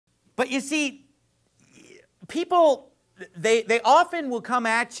But you see, people, they often will come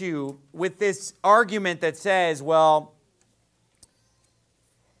at you with this argument that says, well,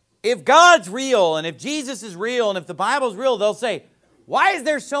 if God's real and if Jesus is real and if the Bible's real, they'll say, why is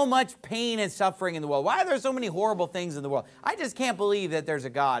there so much pain and suffering in the world? Why are there so many horrible things in the world? I just can't believe that there's a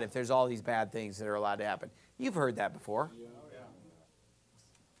God if there's all these bad things that are allowed to happen. You've heard that before.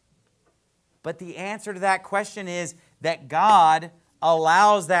 But the answer to that question is that God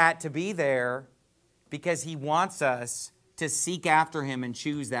allows that to be there because He wants us to seek after Him and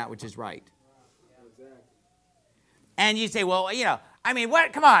choose that which is right. And you say, well, you know, I mean,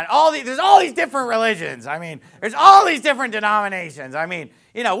 what? Come on, there's all these different religions. I mean, there's all these different denominations. I mean,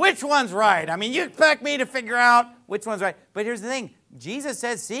 you know, which one's right? I mean, you expect me to figure out which one's right. But here's the thing. Jesus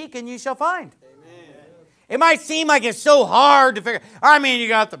says, seek and you shall find. Amen. It might seem like it's so hard to figure. I mean, you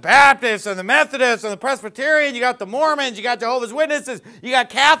got the Baptists and the Methodists and the Presbyterian. You got the Mormons. You got Jehovah's Witnesses. You got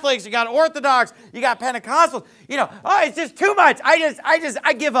Catholics. You got Orthodox. You got Pentecostals. You know, oh, it's just too much.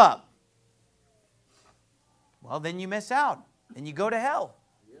 I give up. Well, then you miss out. And you go to hell.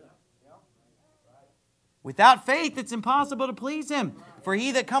 Without faith, it's impossible to please Him. For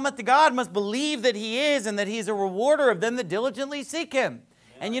he that cometh to God must believe that He is, and that He is a rewarder of them that diligently seek Him.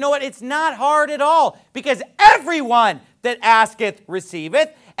 And you know what? It's not hard at all, because everyone that asketh receiveth,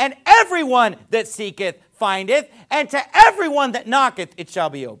 and everyone that seeketh findeth, and to everyone that knocketh it shall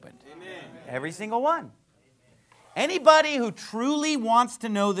be opened. Amen. Every single one. Anybody who truly wants to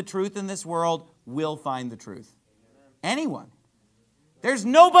know the truth in this world will find the truth. Anyone. There's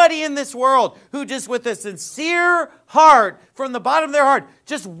nobody in this world who just with a sincere heart, from the bottom of their heart,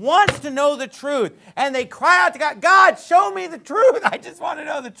 just wants to know the truth. And they cry out to God, God, show me the truth. I just want to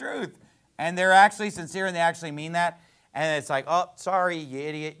know the truth. And they're actually sincere and they actually mean that. And it's like, oh, sorry, you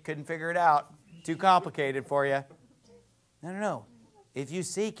idiot, couldn't figure it out. Too complicated for you. No. If you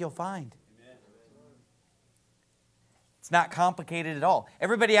seek, you'll find. It's not complicated at all.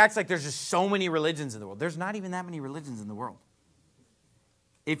 Everybody acts like there's just so many religions in the world. There's not even that many religions in the world.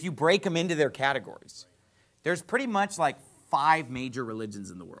 If you break them into their categories, there's pretty much like 5 major religions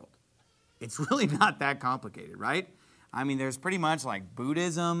in the world. It's really not that complicated, right? I mean, there's pretty much like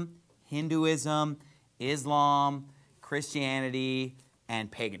Buddhism, Hinduism, Islam, Christianity,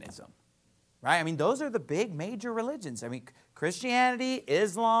 and paganism, right? I mean, those are the big major religions. I mean, Christianity,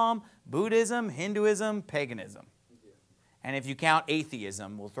 Islam, Buddhism, Hinduism, paganism. And if you count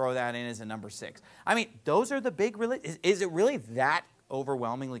atheism, we'll throw that in as a number 6. I mean, those are the big religions. Is it really that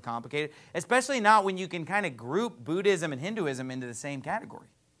overwhelmingly complicated? Especially not when you can kind of group Buddhism and Hinduism into the same category.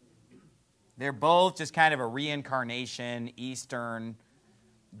 They're both just kind of a reincarnation, Eastern,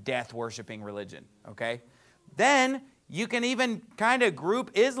 death-worshipping religion, okay? Then you can even kind of group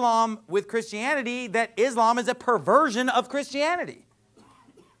Islam with Christianity, that Islam is a perversion of Christianity.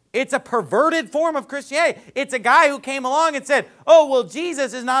 It's a perverted form of Christianity. It's a guy who came along and said, oh, well,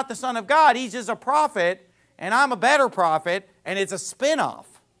 Jesus is not the Son of God. He's just a prophet, and I'm a better prophet, and it's a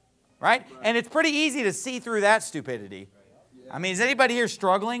spin-off, right? And it's pretty easy to see through that stupidity. I mean, is anybody here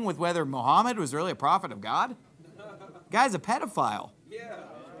struggling with whether Muhammad was really a prophet of God? The guy's a pedophile.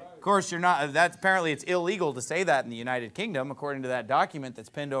 Of course, you're not. That's apparently it's illegal to say that in the United Kingdom, according to that document that's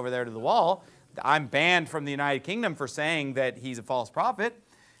pinned over there to the wall. I'm banned from the United Kingdom for saying that he's a false prophet.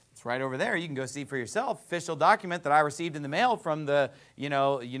 It's right over there. You can go see for yourself. Official document that I received in the mail from the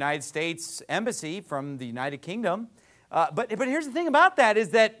United States Embassy from the United Kingdom. But here's the thing about that is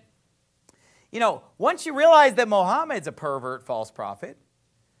that, once you realize that Muhammad's a pervert false prophet,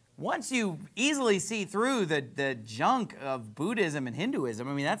 once you easily see through the junk of Buddhism and Hinduism,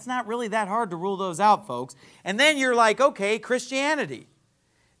 I mean, that's not really that hard to rule those out, folks. And then you're like, okay, Christianity.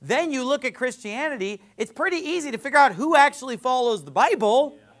 Then you look at Christianity, it's pretty easy to figure out who actually follows the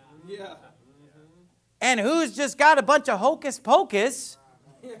Bible. Yeah. And who's just got a bunch of hocus pocus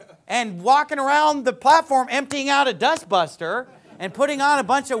and walking around the platform emptying out a dustbuster and putting on a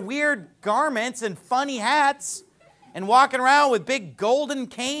bunch of weird garments and funny hats and walking around with big golden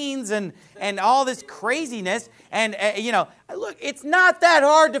canes and all this craziness. And, look, it's not that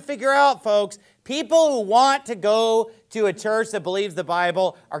hard to figure out, folks. People who want to go to a church that believes the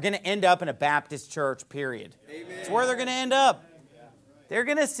Bible are going to end up in a Baptist church, period. Amen. It's where they're going to end up. They're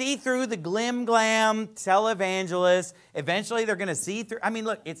going to see through the glim-glam televangelists. Eventually, they're going to see through. I mean,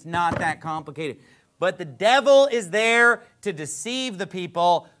 look, it's not that complicated. But the devil is there to deceive the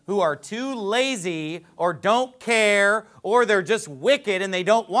people who are too lazy or don't care or they're just wicked and they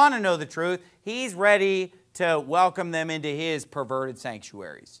don't want to know the truth. He's ready to welcome them into his perverted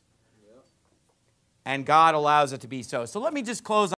sanctuaries. And God allows it to be so. So let me just close